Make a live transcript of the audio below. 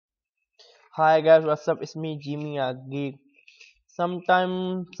Hi guys, what's up? It's me, Jimmy, Geek.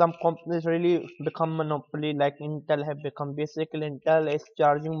 Sometimes some companies really become monopoly, like Intel have become. Basically, Intel is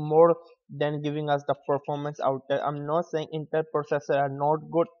charging more than giving us the performance out there. I'm not saying Intel processors are not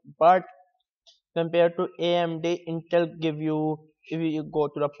good, but compared to AMD, Intel give you, if you go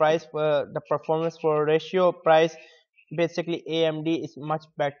to the price for the performance for ratio price, basically AMD is much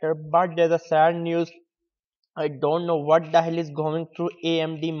better. But there's a sad news. I don't know what the hell is going through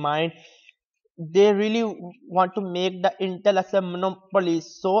AMD mind. They really want to make the Intel as a monopoly.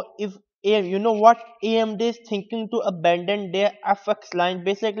 So if you know what AMD is thinking to abandon their FX line,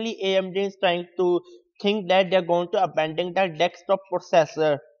 basically AMD is trying to think that they're going to abandon their desktop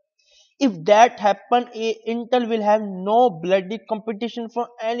processor. If that happen, Intel will have no bloody competition for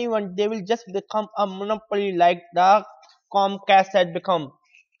anyone. They will just become a monopoly like the Comcast had become,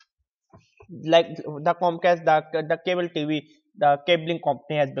 like the Comcast, the cable TV, the cabling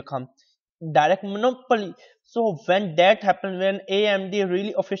company has become direct monopoly. So when that happened, when AMD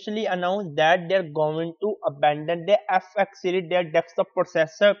really officially announced that they're going to abandon their FX series, their desktop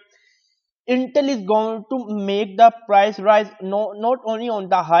processor, Intel is going to make the price rise. No, not only on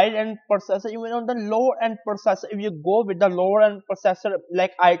the high end processor, even on the lower end processor. If you go with the lower end processor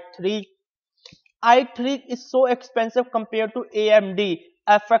like i3 is so expensive compared to AMD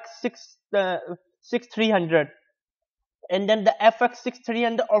FX6 6300, and then the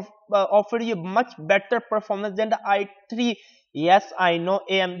FX6300 offer you much better performance than the i3. Yes, I know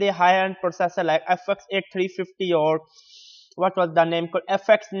AMD high-end processor like FX8350 or what was the name called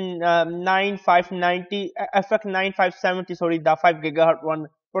FX9590, FX9570, sorry, the 5 gigahertz one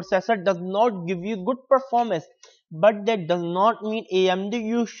processor does not give you good performance, but that does not mean AMD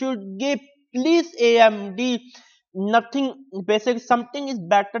you should give. Please AMD, nothing, basically something is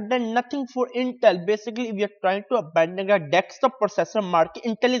better than nothing for Intel. Basically, if you're trying to abandon a desktop processor market,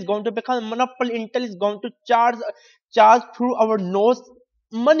 Intel is going to become a monopoly. Intel is going to charge through our nose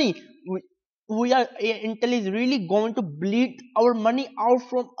money. We are Intel is really going to bleed our money out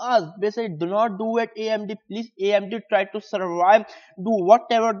from us. Basically, do not do it, AMD. Please, AMD, try to survive. Do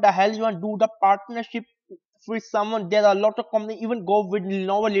whatever the hell you want. Do the partnership with someone. There are a lot of companies. Even go with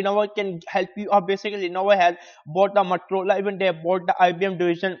Lenovo. Lenovo can help you. Or basically, Lenovo has bought the Motorola. Even they have bought the IBM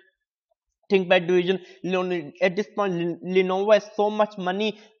division, ThinkPad division. At this point, Lenovo has so much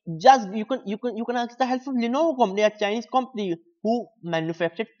money. Just you can ask the help of Lenovo company, a Chinese company who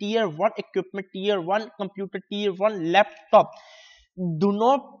manufacture tier one equipment, tier one computer, tier one laptop. Do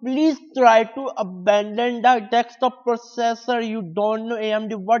not please try to abandon the desktop processor. You don't know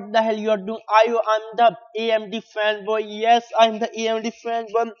AMD what the hell you are doing. I'm the AMD fanboy. Yes, I'm the AMD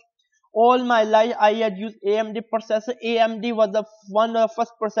fanboy. All my life I had used AMD processor. AMD was the one of the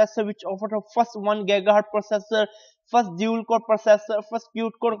first processor which offered a first 1 gigahertz processor, first dual core processor, first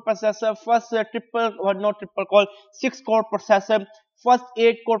quad core processor, first triple or not triple core, 6 core processor, first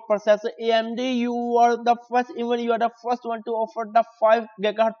 8 core processor. AMD, you are the first, even you are the first one to offer the 5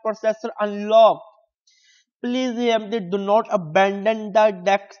 gigahertz processor unlock. Please AMD, do not abandon the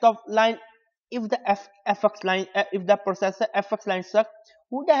desktop line. If the FX line, if the processor FX line sucks,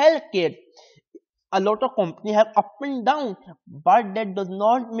 who the hell cares? A lot of companies have up and down, but that does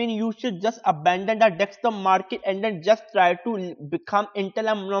not mean you should just abandon the desktop market and then just try to become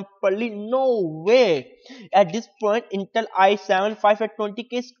Intel a monopoly. No way. At this point, Intel i7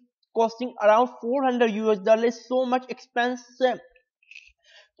 520K is costing around 400 US dollars, so much expensive.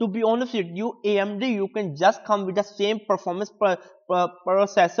 To be honest with you, AMD, you can just come with the same performance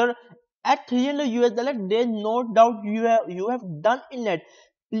processor at 300 US dollar. There's no doubt you have done in it.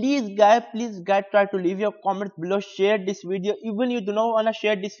 Please guys, try to leave your comments below. Share this video. Even you do not wanna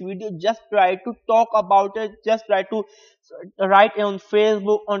share this video, just try to talk about it. Just try to write on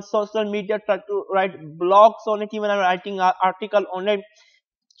Facebook, on social media. Try to write blogs on it. Even I'm writing an article on it.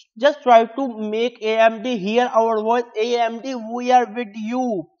 Just try to make AMD hear our voice. AMD, we are with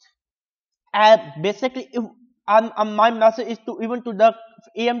you. And basically, if my message is to even to the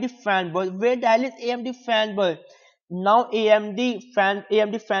AMD fanboy, where the hell is AMD fanboy? Now AMD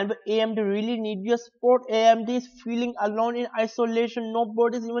fanboy, AMD really need your support. AMD is feeling alone in isolation.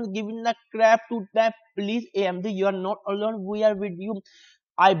 Nobody is even giving a crap to them. Please, AMD, you are not alone. We are with you.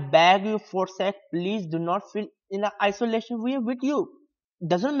 I beg you for sec. Please do not feel in a isolation. We are with you.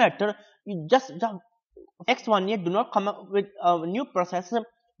 Doesn't matter. You just next 1 year, do not come up with a new processor,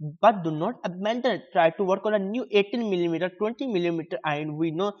 but do not abandon it. Try to work on a new 18 millimeter, 20 millimeter, and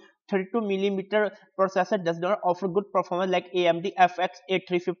we know 32 millimeter processor does not offer good performance like AMD FX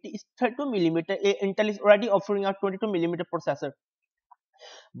 8350 is 32 millimeter. Intel is already offering a 22 millimeter processor.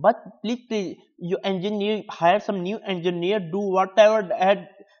 But please, you engineer, hire some new engineer, do whatever the head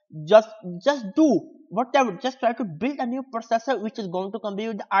just just do whatever, just try to build a new processor which is going to compete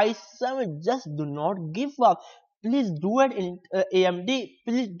with the i7. Just do not give up. Please do it in AMD.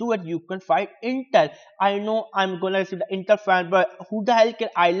 Please do it. You can fight Intel. I know I'm gonna see the Intel fan, but who the hell can?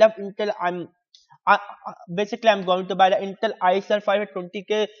 I love Intel. Basically I'm going to buy the Intel i7 5 at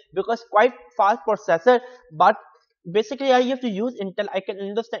 20K because quite fast processor. But basically I have to use Intel. I can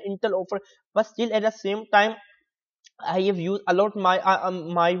understand Intel offer, but still at the same time I have used a lot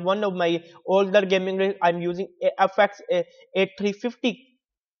my one of my older gaming rig. I'm using FX 8350.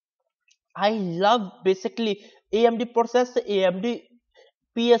 I love basically AMD processor. AMD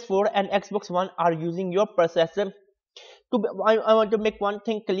PS4 and Xbox One are using your processor. I want to make one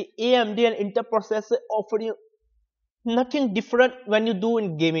thing clear. AMD and Intel processor offer you nothing different when you do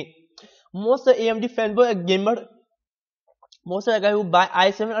in gaming. Most of AMD fanboy are gamer. Most of the guys who buy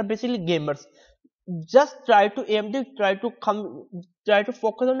i7 are basically gamers. Just try to AMD, try to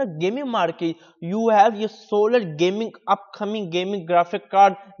focus on the gaming market. You have your solid gaming, upcoming gaming graphic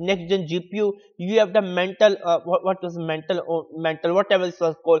card, next gen GPU. You have the mental, what was mental, mental, whatever it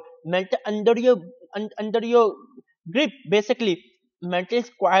was called, mental under your under your grip. Basically mental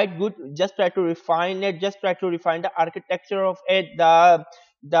is quite good. Just try to refine it. Just try to refine the architecture of it, the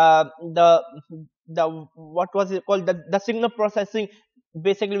the the what was it called, the signal processing,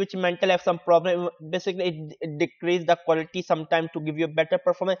 basically which mental have some problem. Basically it decrease the quality sometime to give you a better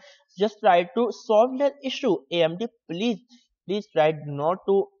performance. Just try to solve that issue. AMD, please try not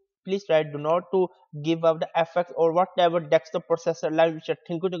to, please try do not to give up the FX or whatever desktop processor line which are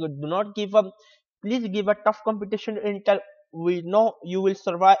think good. Do not give up. Please give a tough competition to Intel. We know you will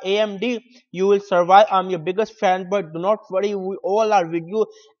survive. AMD, you will survive. I'm your biggest fan, but do not worry, we all are with you.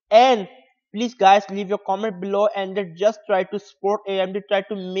 And please guys leave your comment below and then just try to support AMD, try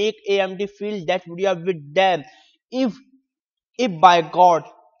to make AMD feel that we are with them. if if by god,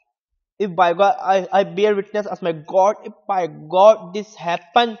 if by god, I bear witness as my god, if by god this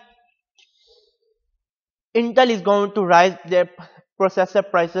happen, Intel is going to rise their processor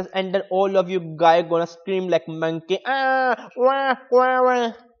prices and then all of you guys gonna scream like monkey, wah, wah,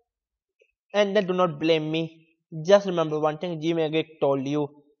 wah. And then do not blame me. Just remember one thing Jimmy Geek told you.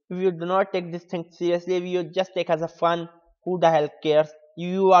 If you do not take this thing seriously, if you just take as a fun, who the hell cares?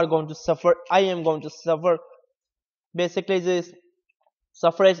 You are going to suffer. I am going to suffer. Basically, this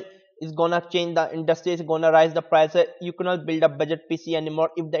suffrage is gonna change the industry, is gonna rise the prices. You cannot build a budget PC anymore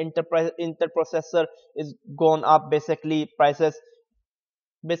if the enterprise interprocessor is gone up. Basically, prices.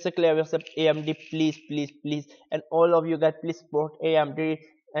 Basically I will say AMD, please, and all of you guys please support AMD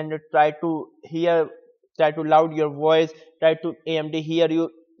and try to hear, try to loud your voice, try to AMD hear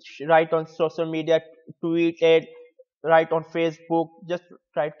you, write on social media, tweet it, write on Facebook, just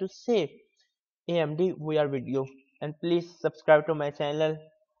try to say AMD we are with you. And please subscribe to my channel.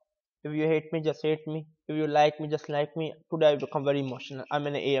 If you hate me, just hate me. If you like me, just like me. Today I become very emotional. I'm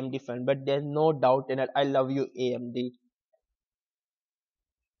an AMD fan, but there's no doubt in it. I love you, AMD.